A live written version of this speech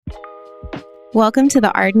Welcome to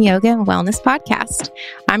the Arden Yoga and Wellness Podcast.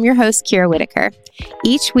 I'm your host, Kira Whitaker.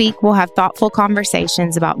 Each week, we'll have thoughtful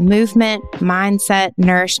conversations about movement, mindset,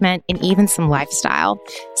 nourishment, and even some lifestyle.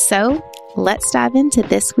 So let's dive into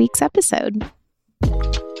this week's episode.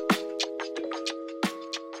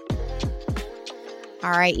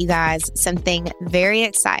 All right, you guys, something very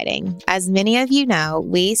exciting. As many of you know,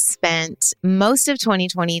 we spent most of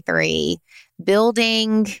 2023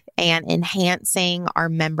 building and enhancing our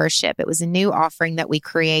membership. It was a new offering that we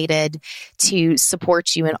created to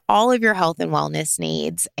support you in all of your health and wellness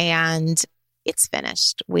needs. And it's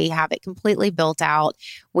finished. We have it completely built out.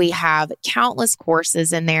 We have countless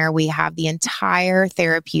courses in there. We have the entire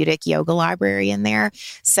therapeutic yoga library in there.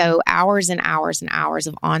 So hours and hours and hours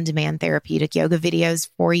of on-demand therapeutic yoga videos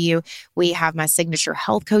for you. We have my signature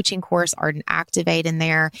health coaching course, Arden Activate, in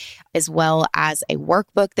there, as well as a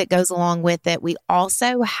workbook that goes along with it. We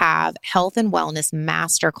also have health and wellness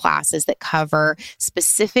master classes that cover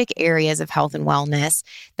specific areas of health and wellness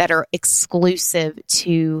that are exclusive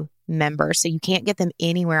to members. So you can't get them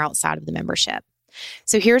anywhere outside of the membership.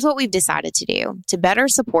 So here's what we've decided to do to better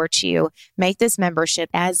support you, make this membership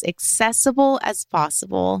as accessible as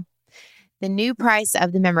possible. The new price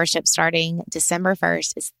of the membership starting December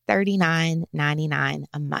 1st is $39.99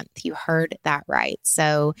 a month. You heard that right.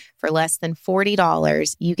 So for less than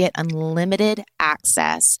 $40, you get unlimited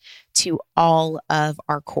access to all of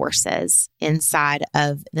our courses inside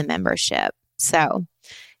of the membership. So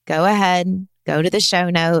go ahead, go to the show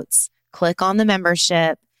notes, click on the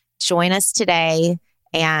membership, join us today,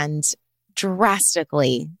 and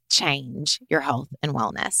drastically change your health and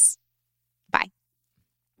wellness. Bye.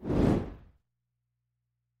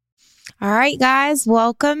 All right, guys,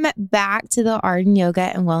 welcome back to the Arden Yoga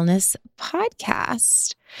and Wellness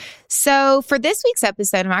Podcast. So for this week's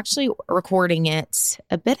episode, I'm actually recording it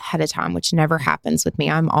a bit ahead of time, which never happens with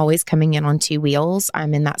me. I'm always coming in on two wheels.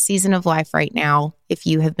 I'm in that season of life right now. If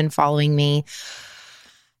you have been following me,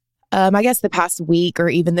 I guess the past week or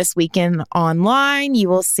even this weekend online, you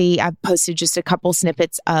will see I've posted just a couple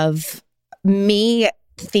snippets of me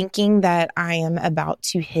thinking that I am about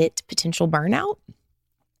to hit potential burnout.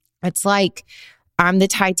 It's like I'm the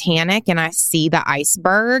Titanic and I see the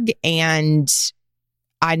iceberg, and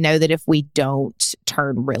I know that if we don't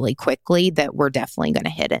turn really quickly, that we're definitely going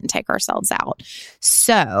to hit it and take ourselves out.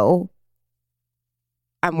 So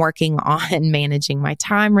I'm working on managing my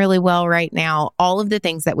time really well right now. All of the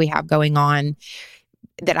things that we have going on,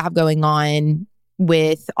 that I have going on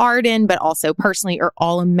with Arden, but also personally, are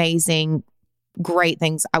all amazing, great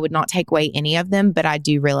things. I would not take away any of them, but I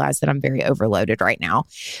do realize that I'm very overloaded right now.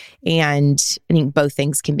 And I think both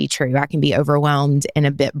things can be true. I can be overwhelmed and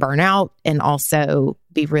a bit burnout, and also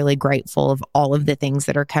be really grateful of all of the things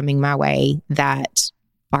that are coming my way that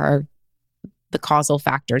are the causal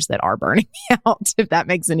factors that are burning me out, if that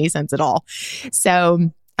makes any sense at all. So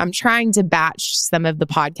I'm trying to batch some of the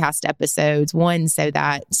podcast episodes, one, so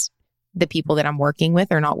that the people that I'm working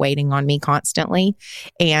with are not waiting on me constantly,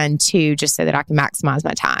 and two, just so that I can maximize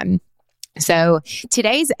my time. So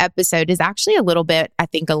today's episode is actually a little bit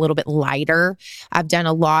lighter. I've done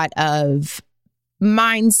a lot of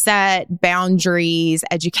mindset, boundaries,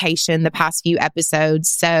 education the past few episodes.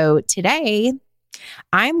 So today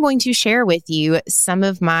I'm going to share with you some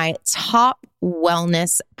of my top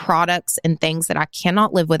wellness products and things that I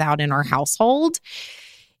cannot live without in our household.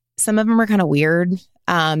 Some of them are kind of weird.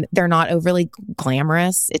 They're not overly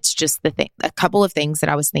glamorous. It's just a couple of things that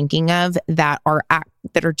I was thinking of that are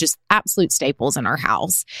just absolute staples in our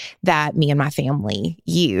house that me and my family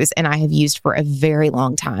use, and I have used for a very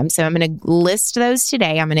long time. So I'm going to list those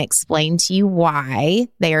today. I'm going to explain to you why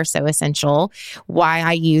they are so essential, why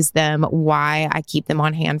I use them, why I keep them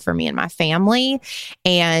on hand for me and my family.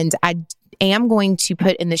 And I am going to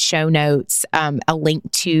put in the show notes a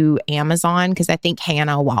link to Amazon, because I think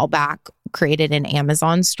Hannah a while back created an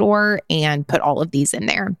Amazon store and put all of these in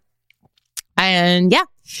there. And yeah,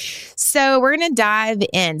 so we're going to dive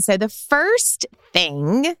in. So the first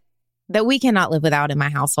thing that we cannot live without in my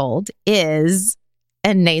household is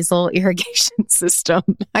a nasal irrigation system.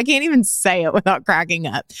 I can't even say it without cracking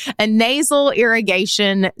up. A nasal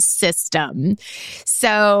irrigation system.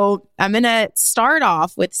 So I'm going to start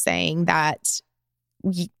off with saying that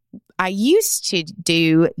I used to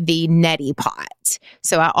do the neti pot.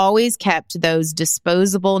 So I always kept those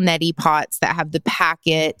disposable neti pots that have the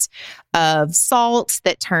packet of salt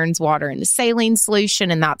that turns water into saline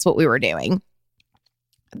solution, and that's what we were doing.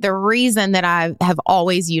 The reason that I have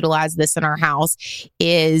always utilized this in our house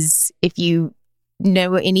is, if you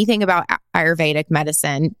know anything about Ayurvedic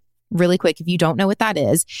medicine, really quick, if you don't know what that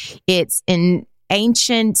is, it's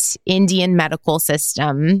ancient Indian medical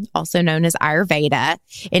system, also known as Ayurveda,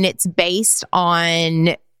 and it's based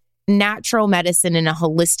on natural medicine and a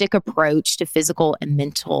holistic approach to physical and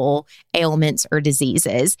mental ailments or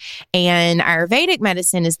diseases. And Ayurvedic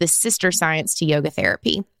medicine is the sister science to yoga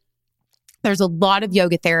therapy. There's a lot of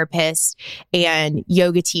yoga therapists and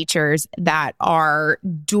yoga teachers that are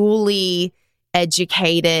duly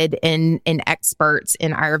educated and experts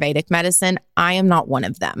in Ayurvedic medicine. I am not one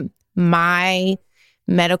of them. My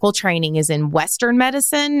medical training is in Western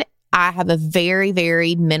medicine. I have a very,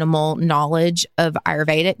 very minimal knowledge of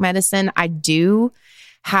Ayurvedic medicine. I do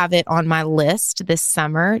have it on my list this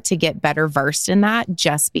summer to get better versed in that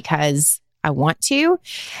just because I want to.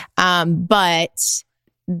 But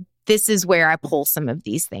this is where I pull some of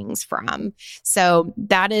these things from. So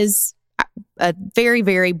that is a very,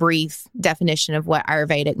 very brief definition of what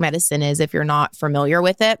Ayurvedic medicine is if you're not familiar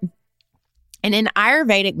with it. And in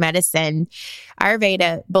Ayurvedic medicine,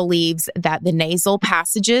 Ayurveda believes that the nasal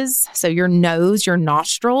passages, so your nose, your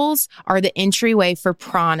nostrils, are the entryway for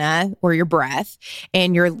prana, or your breath,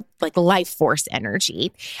 and your like life force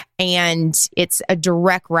energy. And it's a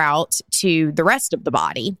direct route to the rest of the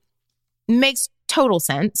body. Makes total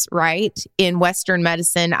sense, right? In Western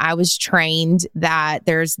medicine, I was trained that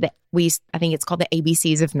I think it's called the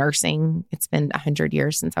ABCs of nursing. It's been 100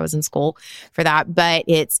 years since I was in school for that, but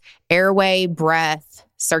it's airway, breath,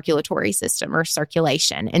 circulatory system, or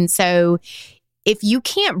circulation. And so if you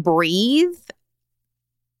can't breathe,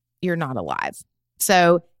 you're not alive.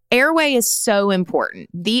 So airway is so important.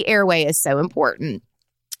 The airway is so important.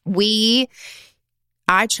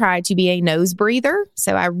 I try to be a nose breather.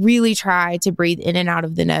 So I really try to breathe in and out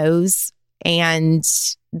of the nose. And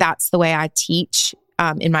that's the way I teach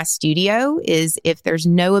in my studio, is if there's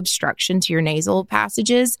no obstruction to your nasal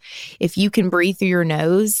passages, if you can breathe through your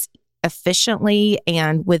nose efficiently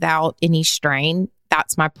and without any strain,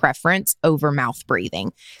 that's my preference over mouth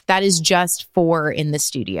breathing. That is just for in the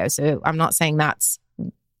studio. So I'm not saying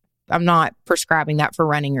I'm not prescribing that for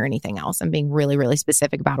running or anything else. I'm being really, really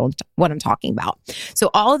specific about what I'm talking about. So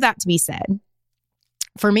all of that to be said,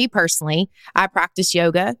 for me personally, I practice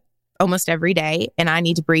yoga almost every day, and I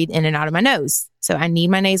need to breathe in and out of my nose. So I need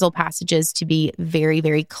my nasal passages to be very,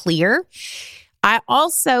 very clear. I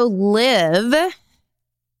also live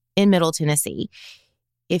in Middle Tennessee.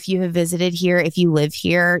 If you have visited here, if you live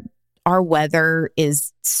here, our weather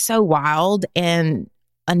is so wild. And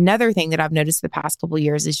another thing that I've noticed the past couple of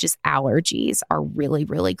years is just allergies are really,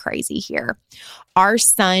 really crazy here. Our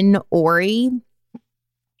son, Ori,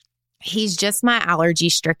 he's just my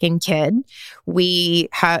allergy-stricken kid.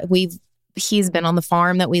 He's been on the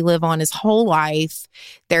farm that we live on his whole life.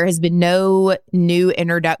 There has been no new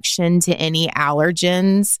introduction to any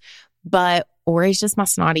allergens, but Ori's just my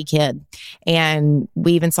snotty kid. And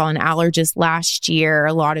we even saw an allergist last year.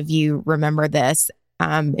 A lot of you remember this.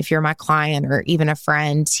 If you're my client or even a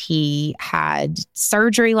friend, he had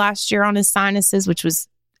surgery last year on his sinuses, which was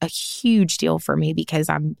a huge deal for me because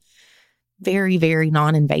I'm very, very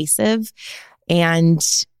non-invasive. And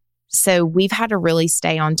so we've had to really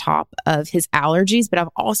stay on top of his allergies, but I've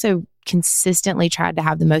also consistently tried to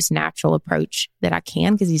have the most natural approach that I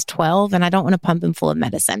can because he's 12 and I don't want to pump him full of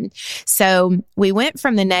medicine. So we went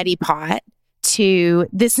from the neti pot to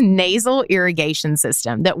this nasal irrigation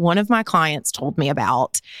system that one of my clients told me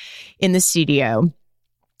about in the studio.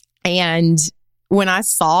 And when I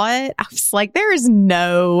saw it, I was like, there is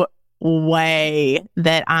no way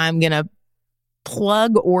that I'm going to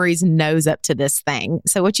plug Ori's nose up to this thing.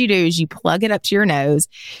 So what you do is you plug it up to your nose.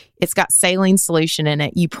 It's got saline solution in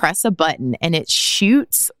it. You press a button and it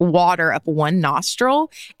shoots water up one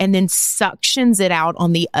nostril and then suctions it out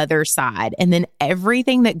on the other side. And then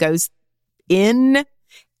everything that goes in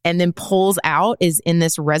and then pulls out is in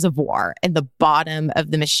this reservoir at the bottom of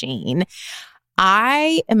the machine.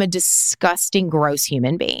 I am a disgusting, gross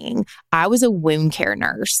human being. I was a wound care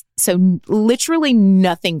nurse. So literally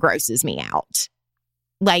nothing grosses me out.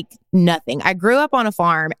 Like nothing. I grew up on a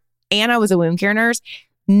farm and I was a wound care nurse.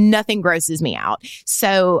 Nothing grosses me out.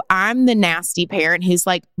 So I'm the nasty parent who's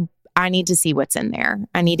like, I need to see what's in there.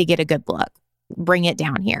 I need to get a good look. Bring it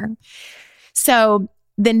down here. So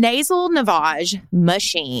the nasal lavage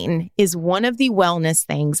machine is one of the wellness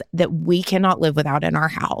things that we cannot live without in our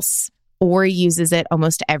house. Ori uses it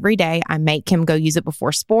almost every day. I make him go use it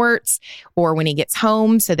before sports or when he gets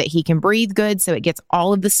home so that he can breathe good. So it gets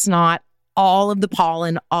all of the snot, all of the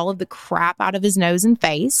pollen, all of the crap out of his nose and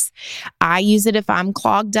face. I use it if I'm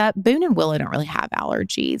clogged up. Boone and Willow don't really have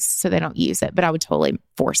allergies, so they don't use it, but I would totally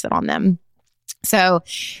force it on them. So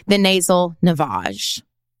the nasal lavage,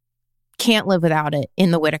 can't live without it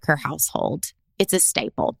in the Whitaker household. It's a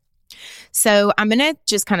staple. So I'm going to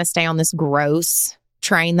just kind of stay on this gross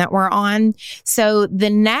train that we're on. So the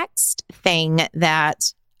next thing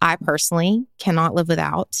that I personally cannot live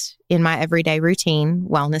without in my everyday routine,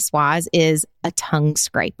 wellness wise, is a tongue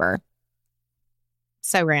scraper.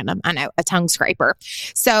 So random. I know, a tongue scraper.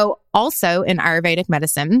 So also in Ayurvedic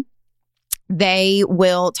medicine, they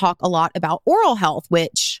will talk a lot about oral health,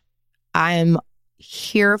 which I'm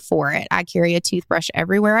here for it. I carry a toothbrush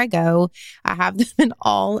everywhere I go. I have them in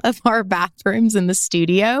all of our bathrooms in the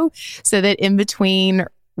studio so that in between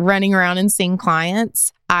running around and seeing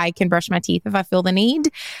clients, I can brush my teeth if I feel the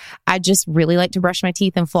need. I just really like to brush my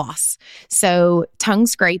teeth and floss. So tongue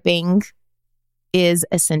scraping is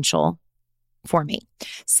essential for me.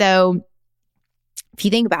 So if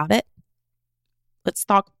you think about it, let's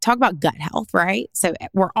talk about gut health, right? So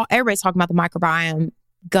everybody's talking about the microbiome,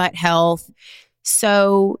 gut health.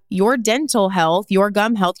 So your dental health, your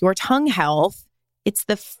gum health, your tongue health, it's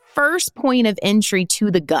the first point of entry to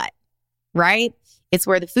the gut, right? It's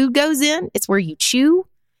where the food goes in. It's where you chew.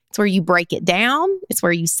 It's where you break it down. It's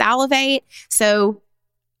where you salivate. So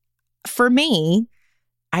for me,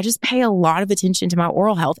 I just pay a lot of attention to my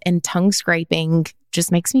oral health, and tongue scraping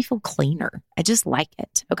just makes me feel cleaner. I just like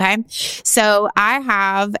it. Okay. So I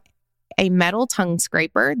have a metal tongue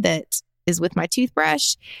scraper that is with my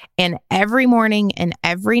toothbrush, and every morning and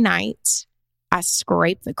every night I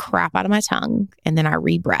scrape the crap out of my tongue and then I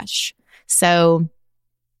rebrush. So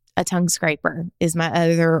a tongue scraper is my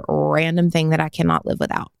other random thing that I cannot live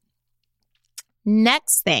without.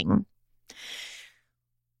 Next thing,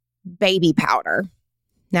 baby powder.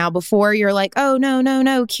 Now, before you're like, oh, no,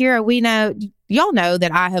 Kira, y'all know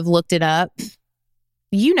that I have looked it up.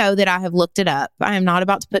 You know that I have looked it up. I am not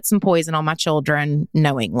about to put some poison on my children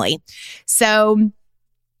knowingly. So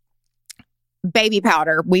baby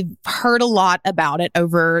powder, we've heard a lot about it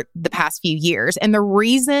over the past few years. And the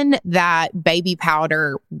reason that baby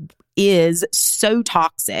powder is so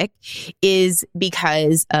toxic is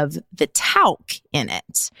because of the talc in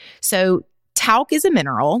it. So talc is a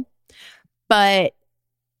mineral, but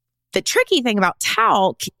the tricky thing about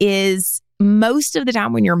talc is most of the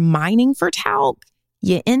time when you're mining for talc,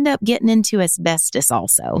 you end up getting into asbestos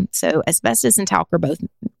also. So asbestos and talc are both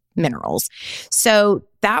minerals. So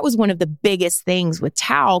that was one of the biggest things with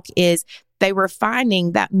talc is they were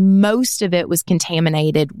finding that most of it was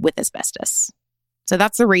contaminated with asbestos. So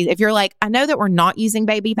that's the reason. If you're like, I know that we're not using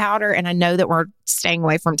baby powder and I know that we're staying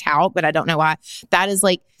away from talc, but I don't know why, that is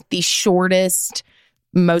like the shortest,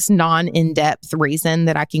 most non-in-depth reason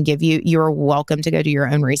that I can give you. You're welcome to go do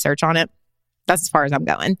your own research on it. That's as far as I'm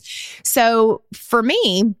going. So for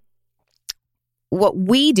me, what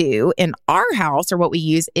we do in our house, or what we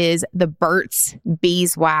use, is the Burt's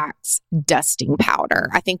Beeswax dusting powder.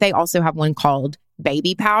 I think they also have one called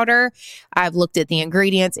baby powder. I've looked at the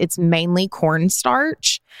ingredients. It's mainly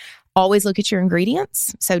cornstarch. Always look at your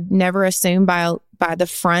ingredients. So never assume by the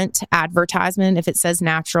front advertisement, if it says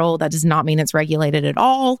natural, that does not mean it's regulated at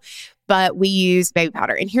all. But we use baby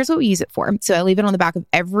powder. And here's what we use it for. So I leave it on the back of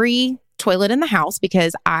every toilet in the house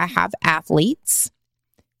because I have athletes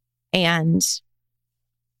and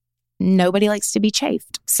nobody likes to be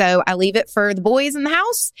chafed. So I leave it for the boys in the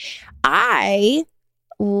house. I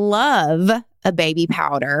love a baby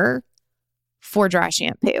powder for dry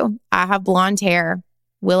shampoo. I have blonde hair.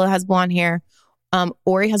 Willow has blonde hair.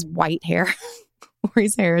 Ori has white hair.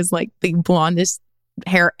 Ori's hair is like the blondest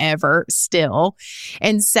hair ever still.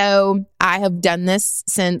 And so I have done this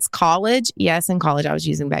since college. Yes, in college I was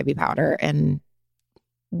using baby powder, and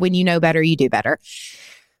when you know better, you do better.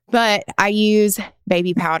 But I use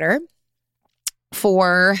baby powder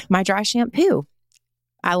for my dry shampoo.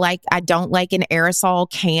 I don't like an aerosol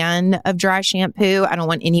can of dry shampoo. I don't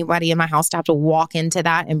want anybody in my house to have to walk into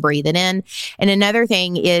that and breathe it in. And another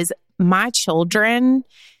thing is my children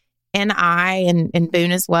and I, and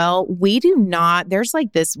Boone as well, we do not, there's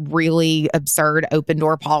like this really absurd open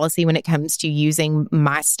door policy when it comes to using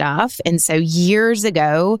my stuff. And so years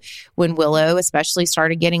ago, when Willow especially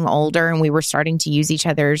started getting older and we were starting to use each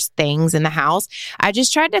other's things in the house, I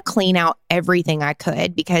just tried to clean out everything I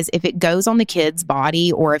could, because if it goes on the kid's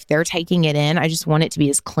body or if they're taking it in, I just want it to be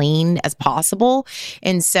as clean as possible.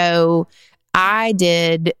 And so I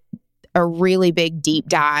did a really big deep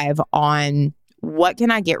dive on what can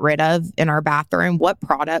I get rid of in our bathroom? What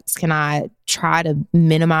products can I try to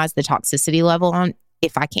minimize the toxicity level on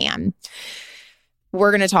if I can? We're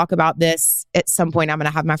going to talk about this at some point. I'm going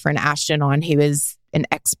to have my friend Ashton on, who is an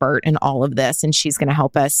expert in all of this, and she's going to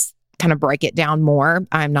help us kind of break it down more.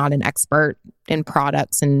 I'm not an expert in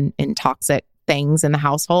products and in toxic things in the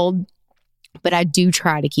household. but I do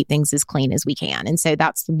try to keep things as clean as we can. And so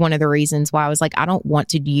that's one of the reasons why I was like, I don't want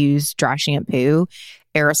to use dry shampoo,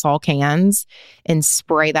 aerosol cans, and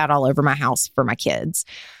spray that all over my house for my kids.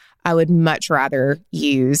 I would much rather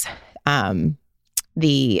use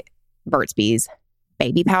the Burt's Bees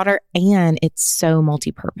baby powder, and it's so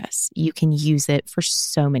multi-purpose. You can use it for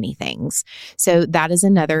so many things. So that is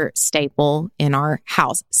another staple in our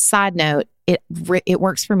house. Side note, it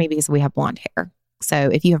works for me because we have blonde hair. So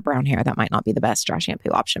if you have brown hair, that might not be the best dry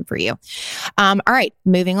shampoo option for you. All right,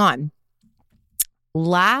 moving on.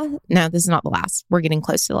 No, this is not the last. We're getting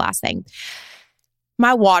close to the last thing.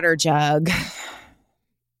 My water jug.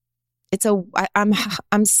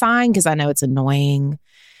 I'm sighing because I know it's annoying.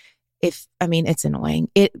 It's annoying.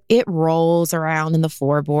 It rolls around in the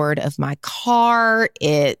floorboard of my car.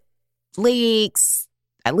 It leaks.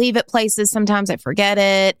 I leave it places. Sometimes I forget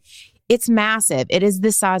it. It's massive. It is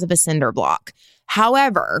the size of a cinder block.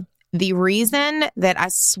 However, the reason that I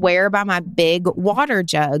swear by my big water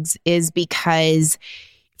jugs is because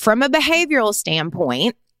from a behavioral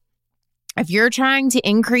standpoint, if you're trying to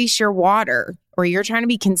increase your water or you're trying to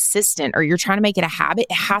be consistent or you're trying to make it a habit,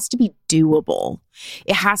 it has to be doable.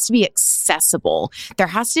 It has to be accessible. There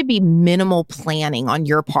has to be minimal planning on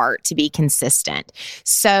your part to be consistent.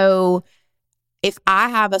 So if I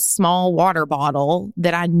have a small water bottle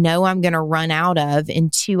that I know I'm going to run out of in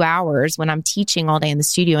 2 hours when I'm teaching all day in the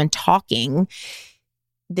studio and talking,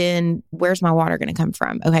 then where's my water going to come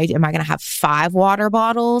from? Okay, am I going to have 5 water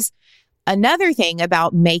bottles? Another thing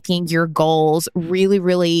about making your goals really,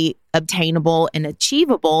 really obtainable and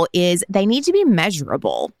achievable is they need to be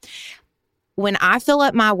measurable. When I fill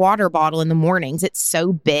up my water bottle in the mornings, it's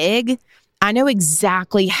so big, I know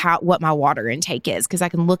exactly what my water intake is because I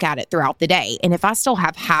can look at it throughout the day. And if I still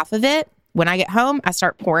have half of it, when I get home, I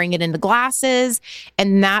start pouring it into glasses,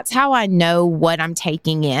 and that's how I know what I'm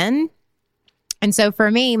taking in. And so for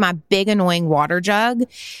me, my big annoying water jug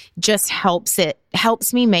just helps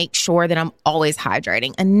me make sure that I'm always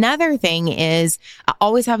hydrating. Another thing is I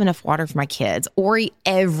always have enough water for my kids. Ori,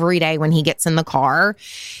 every day when he gets in the car,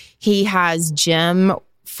 he has gym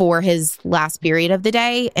for his last period of the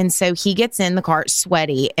day. And so he gets in the car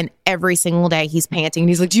sweaty, and every single day he's panting. And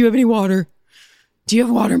he's like, do you have any water? Do you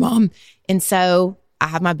have water, Mom? And so I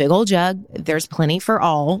have my big old jug. There's plenty for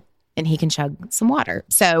all, and he can chug some water.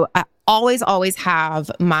 So I always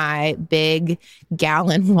have my big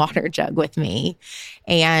gallon water jug with me.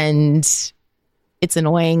 And it's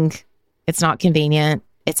annoying. It's not convenient.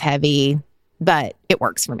 It's heavy, but it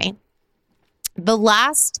works for me. The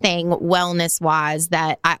last thing wellness-wise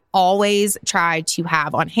that I always try to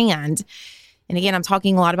have on hand, and again, I'm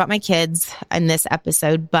talking a lot about my kids in this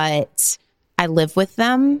episode, but I live with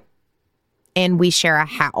them and we share a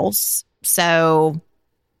house. So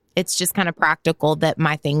it's just kind of practical that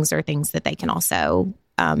my things are things that they can also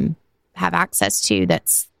have access to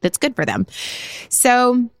that's good for them.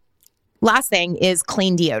 So last thing is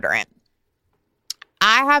clean deodorant.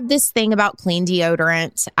 I have this thing about clean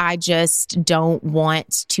deodorant. I just don't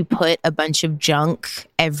want to put a bunch of junk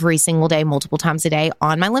every single day, multiple times a day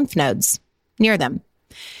on my lymph nodes near them.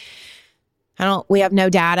 We have no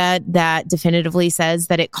data that definitively says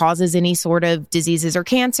that it causes any sort of diseases or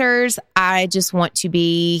cancers. I just want to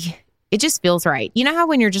it just feels right. You know how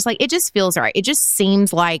when you're just like, it just feels right. It just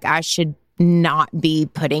seems like I should not be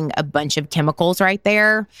putting a bunch of chemicals right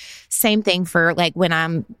there. Same thing for like when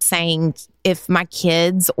I'm saying if my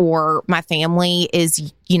kids or my family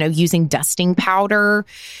is, using dusting powder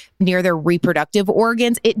near their reproductive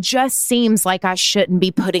organs, it just seems like I shouldn't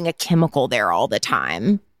be putting a chemical there all the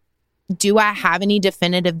time. Do I have any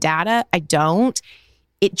definitive data? I don't.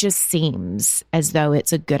 It just seems as though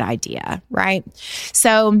it's a good idea, right?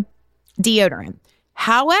 So deodorant.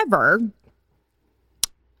 However,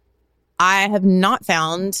 I have not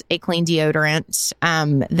found a clean deodorant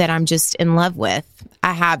that I'm just in love with.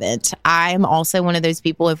 I haven't. I'm also one of those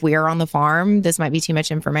people, if we are on the farm, this might be too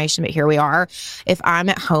much information, but here we are. If I'm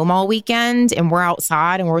at home all weekend and we're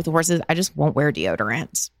outside and we're with the horses, I just won't wear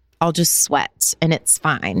deodorant. I'll just sweat, and it's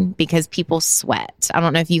fine because people sweat. I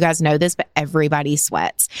don't know if you guys know this, but everybody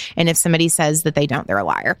sweats. And if somebody says that they don't, they're a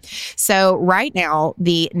liar. So right now,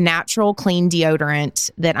 the natural clean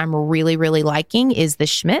deodorant that I'm really, really liking is the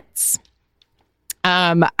Schmidt's.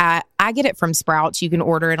 I get it from Sprouts. You can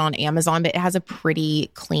order it on Amazon, but it has a pretty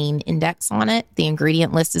clean index on it. The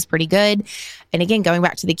ingredient list is pretty good. And again, going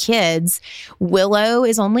back to the kids, Willow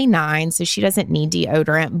is only 9, so she doesn't need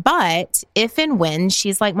deodorant. But if and when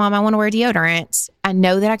she's like, Mom, I want to wear deodorant, I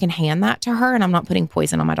know that I can hand that to her and I'm not putting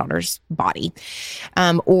poison on my daughter's body.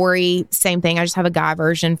 Ori, same thing. I just have a guy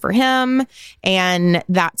version for him. And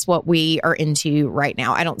that's what we are into right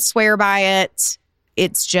now. I don't swear by it.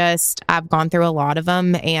 It's just, I've gone through a lot of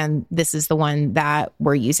them and this is the one that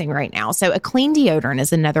we're using right now. So a clean deodorant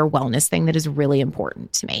is another wellness thing that is really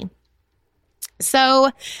important to me. So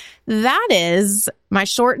that is my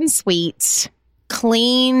short and sweet,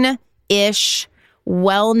 clean-ish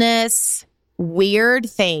wellness, weird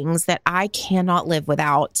things that I cannot live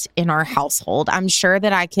without in our household. I'm sure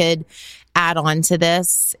that I could add on to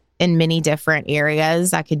this in many different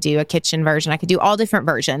areas. I could do a kitchen version. I could do all different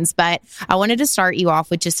versions, but I wanted to start you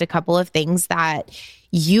off with just a couple of things that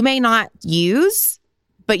you may not use,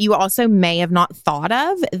 but you also may have not thought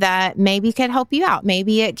of that maybe could help you out.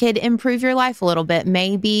 Maybe it could improve your life a little bit.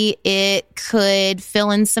 Maybe it could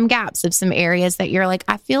fill in some gaps of some areas that you're like,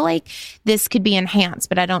 I feel like this could be enhanced,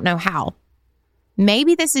 but I don't know how.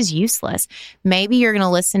 Maybe this is useless. Maybe you're going to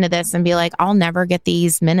listen to this and be like, I'll never get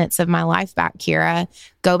these minutes of my life back, Kira.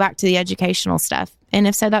 Go back to the educational stuff. And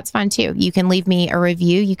if so, that's fine too. You can leave me a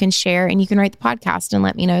review, you can share, and you can rate the podcast and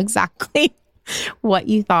let me know exactly what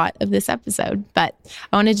you thought of this episode. But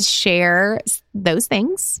I wanted to share those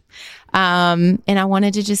things. And I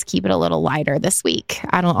wanted to just keep it a little lighter this week.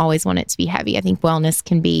 I don't always want it to be heavy. I think wellness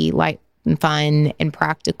can be light and fun and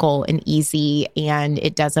practical and easy. And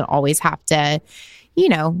it doesn't always have to,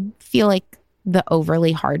 feel like the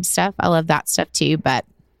overly hard stuff. I love that stuff too. But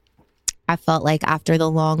I felt like after the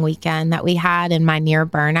long weekend that we had and my near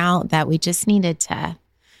burnout that we just needed to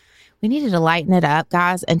lighten it up,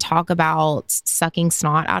 guys, and talk about sucking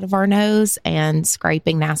snot out of our nose and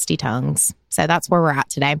scraping nasty tongues. So that's where we're at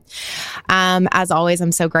today. As always,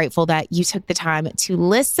 I'm so grateful that you took the time to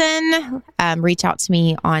listen. Reach out to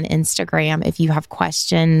me on Instagram if you have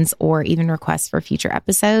questions or even requests for future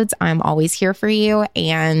episodes. I'm always here for you.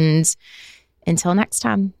 And until next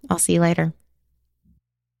time, I'll see you later.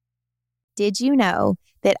 Did you know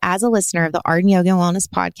that as a listener of the Art and Yoga and Wellness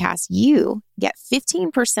podcast, you get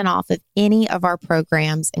 15% off of any of our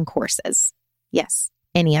programs and courses? Yes,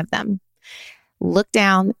 any of them. Look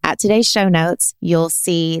down at today's show notes. You'll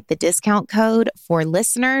see the discount code for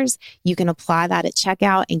listeners. You can apply that at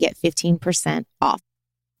checkout and get 15% off.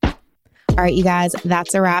 All right, you guys,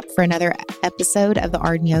 that's a wrap for another episode of the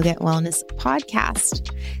Art and Yoga and Wellness podcast.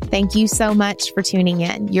 Thank you so much for tuning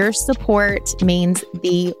in. Your support means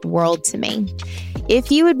the world to me.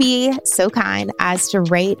 If you would be so kind as to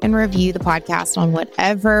rate and review the podcast on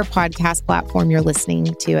whatever podcast platform you're listening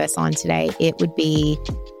to us on today, it would be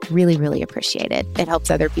really, really appreciated. It helps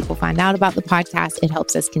other people find out about the podcast. It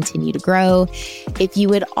helps us continue to grow. If you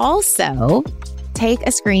would also take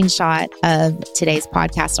a screenshot of today's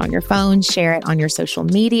podcast on your phone, share it on your social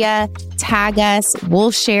media, tag us,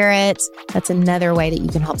 we'll share it. That's another way that you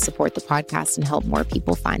can help support the podcast and help more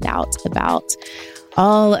people find out about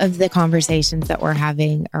all of the conversations that we're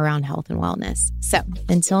having around health and wellness. So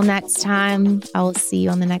until next time, I will see you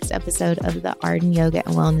on the next episode of the Art and Yoga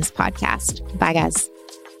and Wellness podcast. Bye, guys.